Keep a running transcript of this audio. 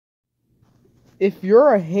if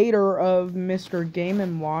you're a hater of Mr.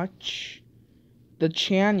 Game & Watch, the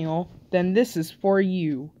channel, then this is for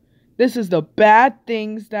you. This is the bad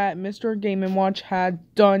things that Mr. Game & Watch had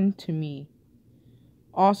done to me.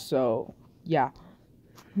 Also, yeah.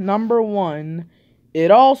 Number 1, it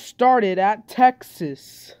all started at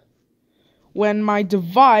Texas, when my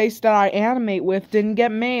device that I animate with didn't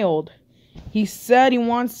get mailed. He said he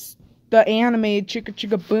wants the animated Chicka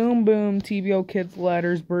Chicka Boom Boom TVO Kids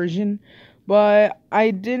Letters version, but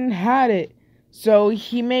I didn't have it, so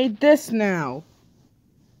he made this now.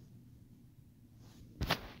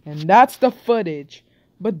 And that's the footage.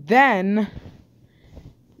 But then,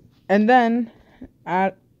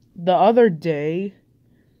 at the other day,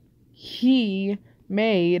 he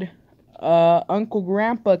made Uncle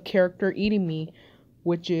Grandpa character eating me,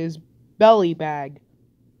 which is Belly Bag.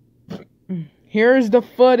 Here's the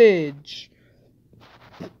footage.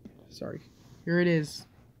 Sorry. Here it is.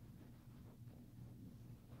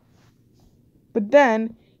 But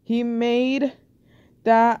then he made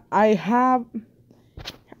that I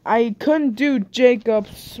couldn't do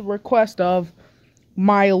Jacob's request of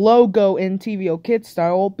my logo in TVO Kid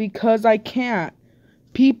style because I can't.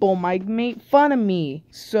 People might make fun of me.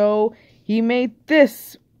 So he made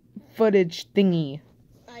this footage thingy.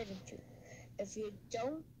 If you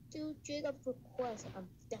don't do Jacob's request, I'm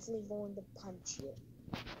definitely going to punch you.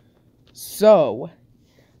 So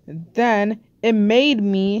then it made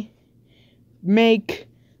me make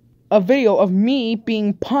a video of me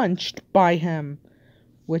being punched by him,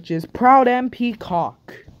 which is Proud MP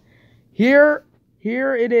Cock. Here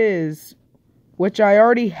it is, which I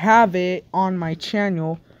already have it on my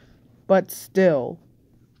channel, but still.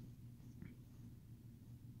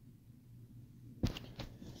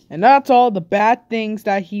 And that's all the bad things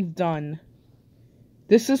that he's done.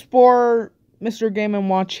 This is for Mr. Game &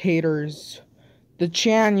 Watch haters, the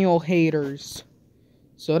channel haters.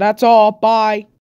 So that's all, bye.